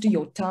it comes to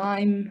your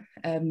time,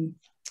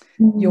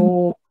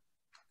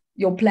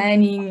 your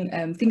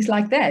planning, things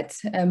like that.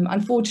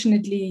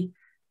 Unfortunately,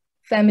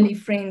 family,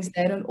 friends,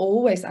 they don't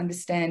always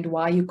understand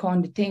why you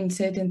can't attend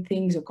certain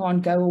things, or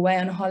can't go away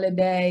on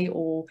holiday,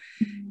 or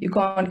you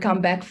can't come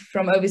back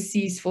from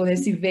overseas for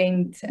this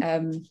event.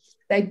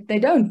 They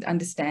don't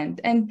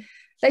understand, and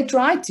they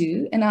try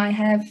to. And I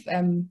have,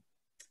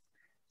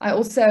 I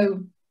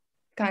also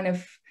kind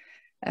of,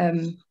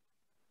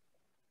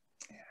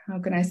 how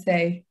can I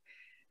say,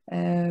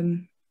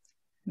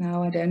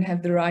 now I don't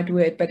have the right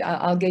word, but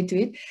I'll get to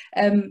it.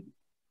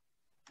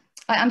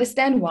 I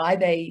understand why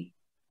they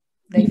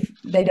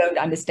don't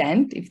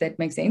understand, if that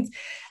makes sense.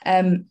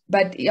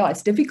 But yeah,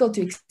 it's difficult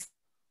to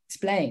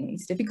explain.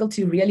 It's difficult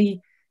to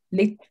really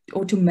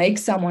to make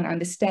someone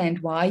understand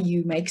why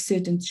you make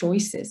certain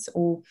choices.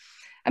 Or,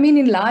 I mean,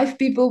 in life,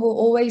 people will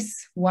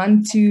always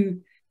want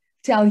to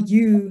tell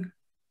you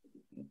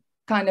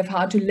kind of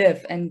how to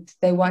live, and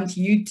they want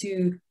you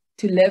to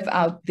live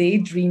out their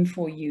dream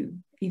for you,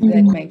 if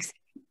that makes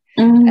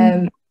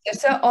sense.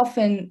 So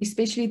often,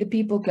 especially the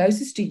people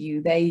closest to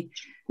you, they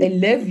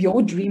live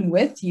your dream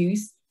with you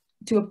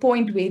to a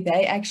point where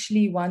they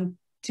actually want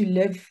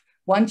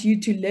you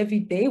to live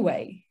it their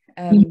way.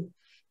 And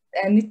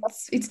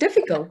it's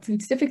difficult.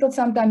 It's difficult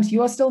sometimes.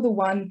 You are still the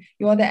one,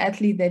 you are the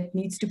athlete that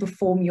needs to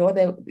perform. You're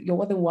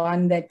the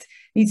one that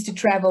needs to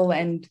travel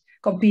and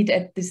compete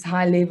at this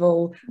high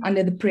level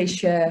under the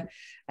pressure.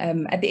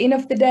 At the end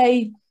of the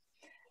day,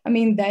 I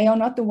mean, they are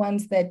not the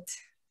ones that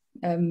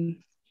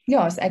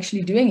is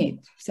actually doing it.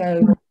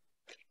 So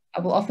I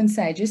will often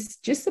say,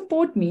 just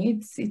support me.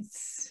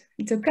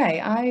 It's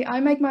okay. I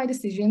make my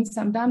decisions.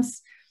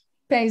 Sometimes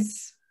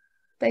pays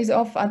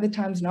off, other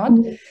times not.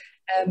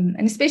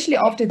 And especially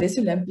after this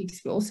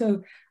Olympics,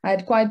 I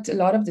had quite a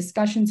lot of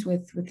discussions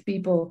with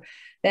people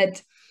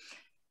that,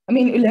 I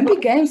mean,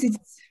 Olympic Games,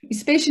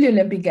 especially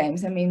Olympic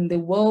Games, I mean, the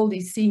world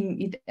is seeing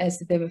it as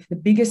the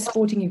biggest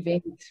sporting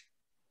event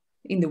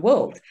in the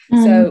world.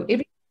 So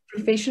every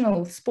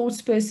professional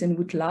sports person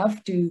would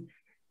love to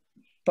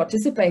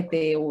participate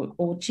there,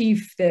 or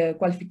achieve the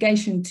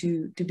qualification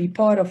to be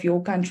part of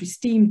your country's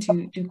team,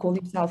 to call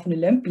himself an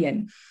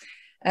Olympian.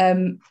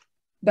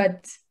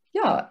 But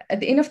yeah, at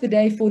the end of the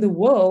day, for the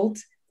world,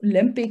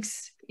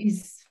 Olympics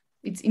it's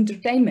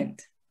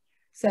entertainment.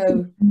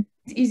 So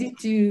it's easy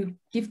to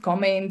give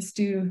comments,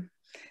 to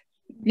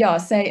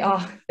say,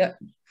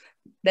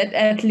 that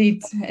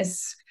athlete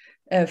has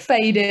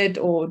faded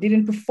or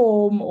didn't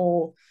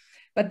perform,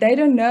 but they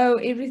don't know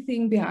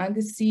everything behind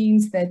the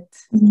scenes that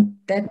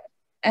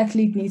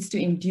athlete needs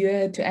to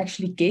endure to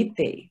actually get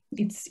there.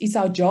 It's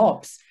our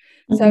jobs.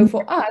 So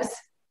for us,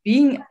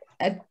 being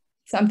at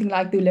something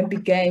like the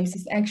Olympic Games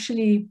is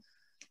actually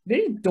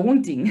very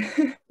daunting.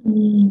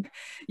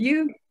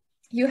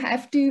 You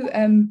have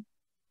to,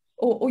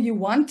 or you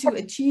want to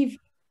achieve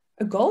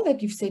a goal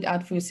that you've set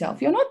out for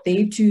yourself. You're not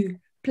there to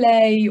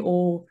play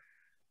or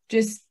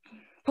just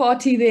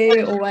party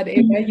there or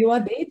whatever. You are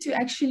there to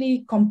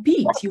actually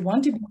compete. You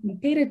want to be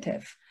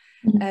competitive.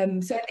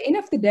 So at the end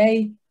of the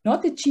day,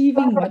 not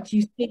achieving what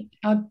you set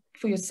out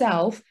for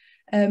yourself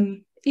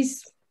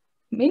is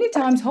many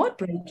times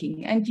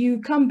heartbreaking, and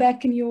you come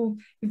back and you're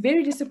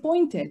very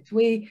disappointed,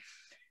 where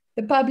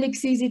the public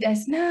sees it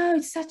as, no,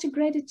 it's such a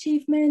great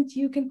achievement,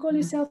 you can call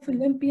yourself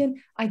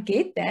Olympian. I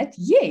get that,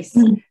 yes,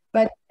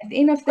 but at the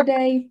end of the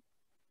day,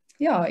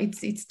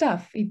 it's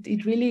tough.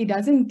 It really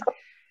doesn't,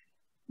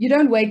 you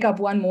don't wake up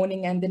one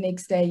morning and the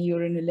next day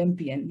you're an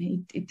Olympian.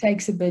 It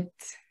takes a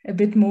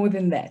bit more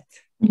than that.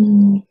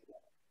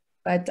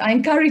 But I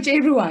encourage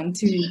everyone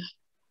to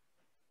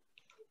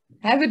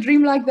have a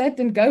dream like that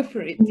and go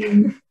for it.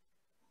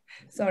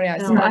 Sorry, I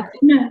stopped.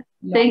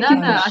 Thank you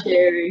for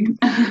sharing.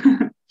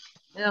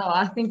 Yeah,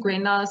 I think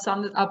Wenda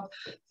summed it up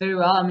very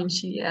well. I mean,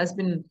 she has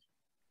been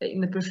in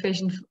the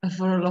profession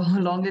for a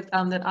longer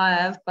time than I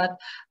have, but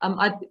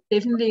I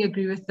definitely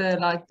agree with her.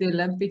 Like the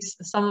Olympics,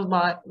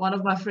 one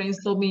of my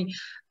friends told me,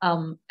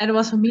 and it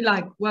was for me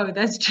like, whoa,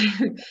 that's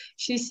true.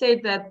 She said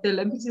that the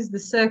Olympics is the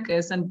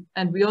circus,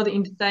 and we are the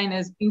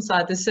entertainers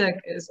inside the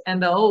circus,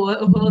 and the whole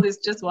world is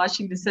just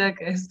watching the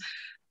circus.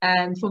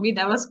 And for me,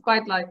 that was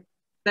quite like,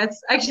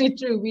 that's actually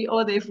true. We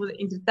are there for the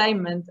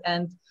entertainment,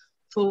 and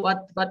for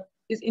what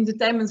is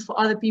entertainment for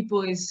other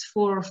people is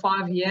 4 or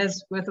 5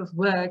 years worth of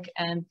work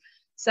and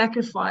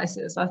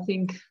sacrifices. I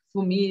think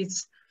for me,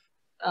 it's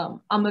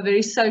I'm a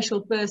very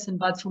social person,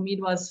 but for me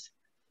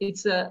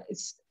it's the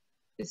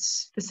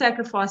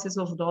sacrifices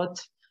of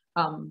not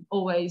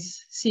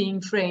always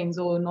seeing friends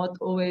or not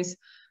always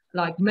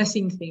like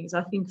missing things.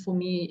 I think for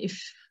me, if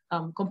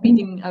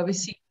competing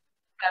overseas,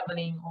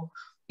 traveling, or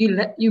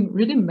you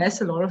really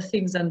miss a lot of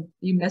things, and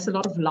you miss a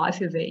lot of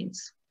life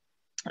events.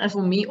 And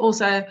for me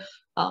also,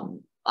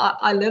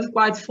 I live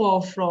quite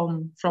far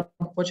from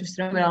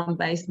Potchefstroom, where I'm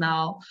based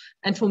now,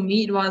 and for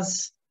me it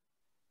was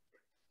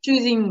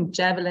choosing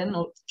javelin,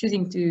 or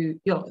choosing to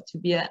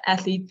be an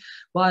athlete,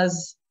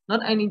 was not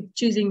only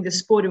choosing the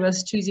sport, it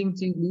was choosing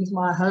to leave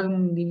my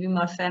home, leaving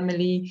my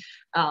family,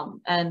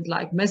 and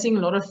like missing a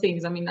lot of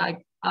things. I mean,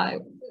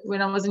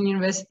 when I was in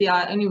university,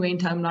 I only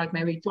went home like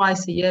maybe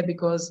twice a year,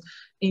 because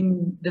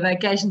in the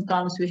vacation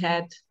times we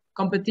had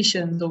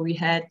competitions, or we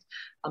had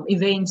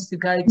events to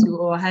go to,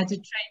 or I had to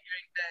train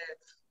during the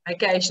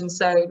vacation.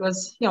 So it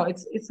was,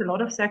 it's a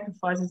lot of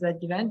sacrifices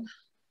that you don't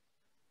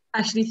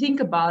actually think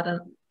about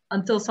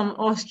until someone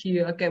asks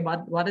you, okay,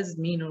 what does it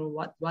mean,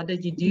 or what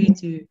did you do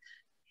to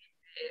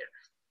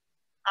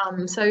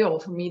so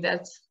for me,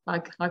 that's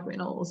like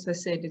Wenda also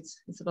said, it's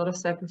a lot of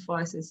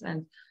sacrifices,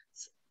 and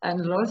a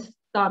lot of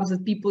times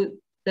that people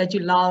that you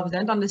love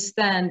don't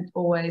understand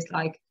always,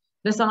 like,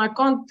 listen, I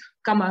can't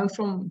come home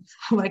from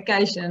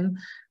vacation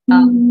for a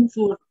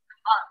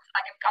month.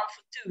 I can come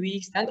for 2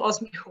 weeks. Don't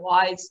ask me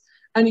why it's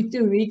only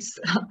 2 weeks.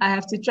 I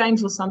have to train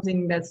for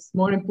something that's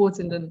more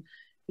important than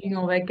being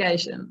on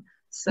vacation.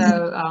 So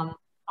I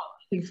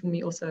think for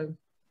me also,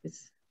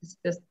 it's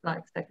just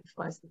like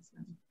sacrifices.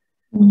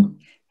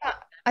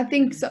 I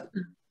think so.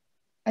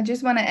 I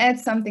just want to add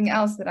something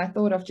else that I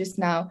thought of just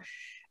now.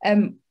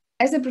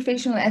 As a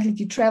professional athlete,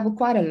 you travel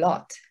quite a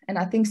lot. And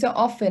I think so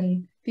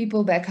often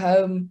people back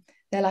home,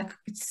 they're like,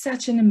 it's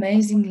such an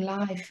amazing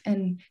life.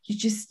 And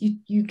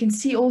you can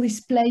see all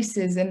these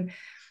places. And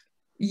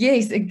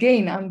yes,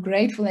 again, I'm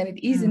grateful, and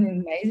it is an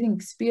amazing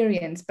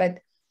experience.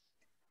 But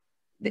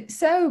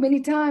so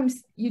many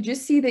times you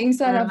just see the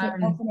inside of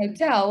an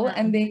hotel,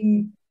 and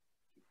then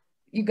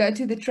you go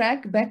to the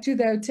track, back to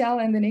the hotel,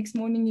 and the next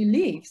morning you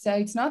leave. So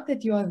it's not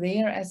that you are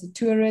there as a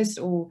tourist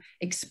or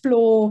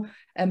explore,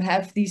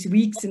 have these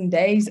weeks and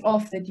days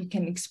off that you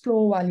can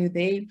explore while you're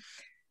there.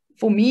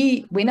 For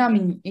me, when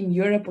I'm in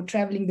Europe or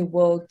traveling the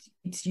world,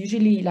 it's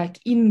usually like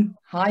in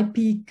high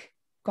peak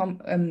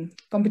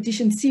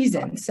competition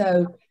season.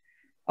 So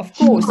of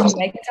course you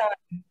make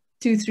time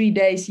 2-3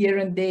 days here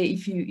and there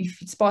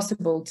if it's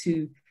possible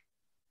to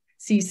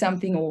see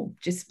something or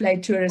just play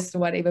tourist or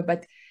whatever.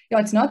 But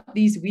it's not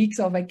these weeks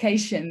of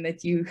vacation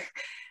that you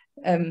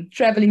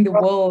traveling the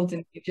world,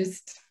 and you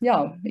just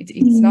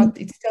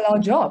it's still our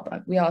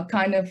job. We are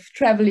kind of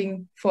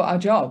traveling for our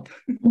job.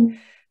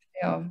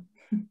 Yeah,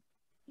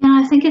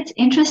 I think it's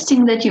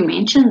interesting that you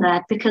mentioned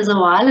that, because a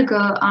while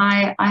ago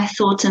I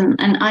thought,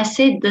 and I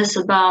said this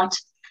about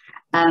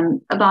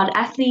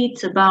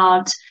athletes,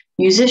 about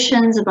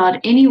musicians, about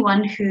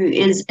anyone who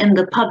is in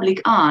the public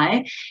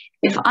eye.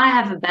 If I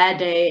have a bad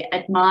day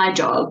at my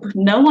job,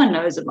 no one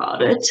knows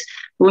about it,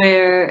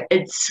 where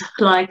it's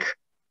like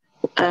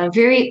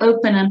very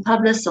open and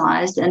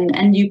publicized,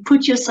 and you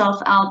put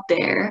yourself out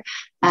there,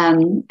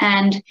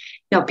 and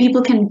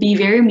people can be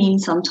very mean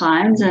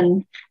sometimes,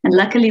 and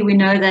luckily we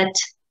know that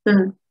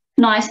the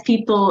nice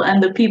people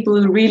and the people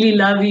who really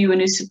love you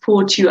and who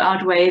support you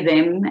outweigh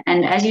them.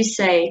 And as you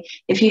say,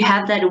 if you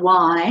have that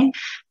why,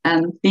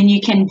 then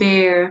you can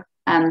bear.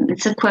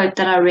 It's a quote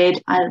that I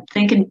read, I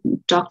think in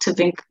Dr.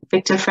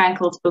 Viktor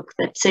Frankl's book,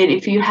 that said,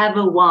 if you have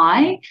a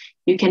why,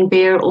 you can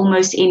bear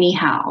almost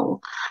anyhow.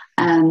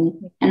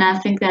 And I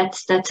think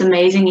that's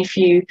amazing if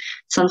you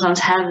sometimes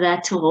have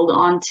that to hold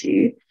on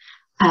to.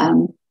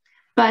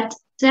 But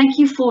thank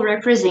you for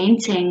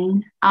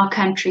representing our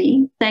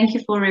country. Thank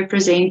you for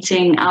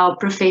representing our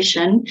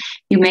profession.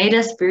 You made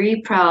us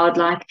very proud.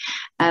 Like,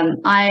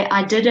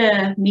 I did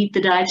a Meet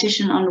the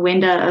Dietitian on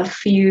Wenda a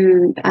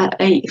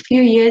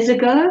few years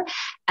ago,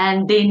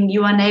 and then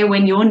Jo-Ané,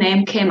 when your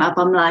name came up,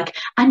 I'm like,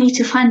 I need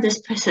to find this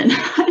person.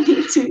 I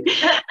need to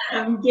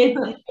get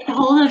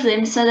hold of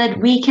them so that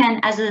we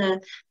can, as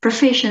a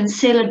profession,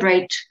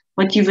 celebrate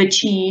what you've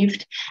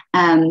achieved,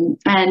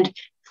 and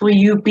for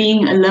you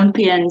being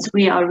Olympians.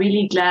 We are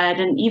really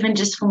glad, and even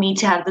just for me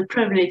to have the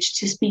privilege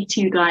to speak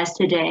to you guys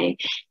today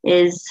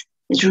is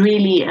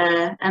really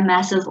a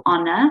massive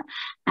honor,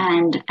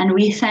 and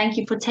we thank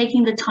you for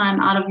taking the time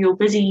out of your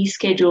busy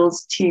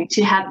schedules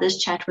to have this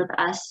chat with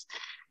us,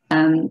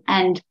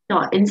 and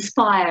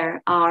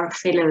inspire our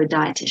fellow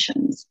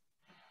dietitians.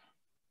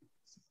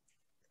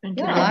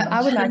 Yeah,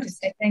 I would like to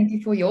say thank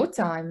you for your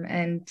time,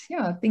 and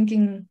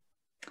thinking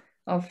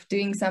of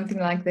doing something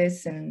like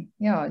this, and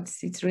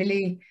it's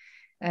really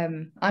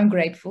I'm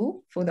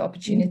grateful for the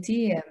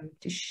opportunity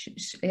to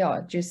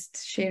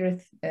just share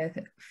a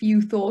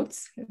few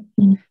thoughts.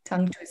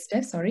 Tongue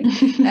twister, sorry.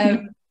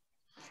 And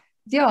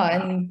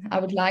I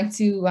would like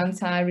to,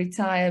 once I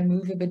retire,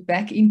 move a bit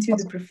back into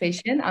the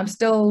profession. I'm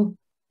still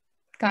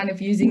kind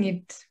of using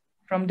it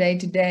from day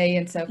to day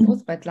and so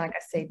forth, but like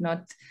I said,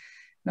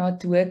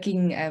 not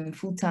working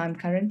full-time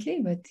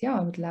currently, but I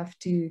would love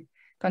to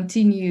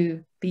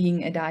continue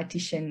being a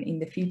dietitian in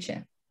the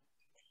future.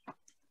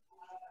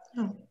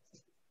 Oh.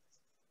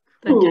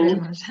 Thank you very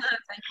much.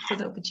 Thank you for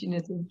the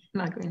opportunity,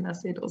 like Wenda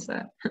said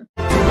also.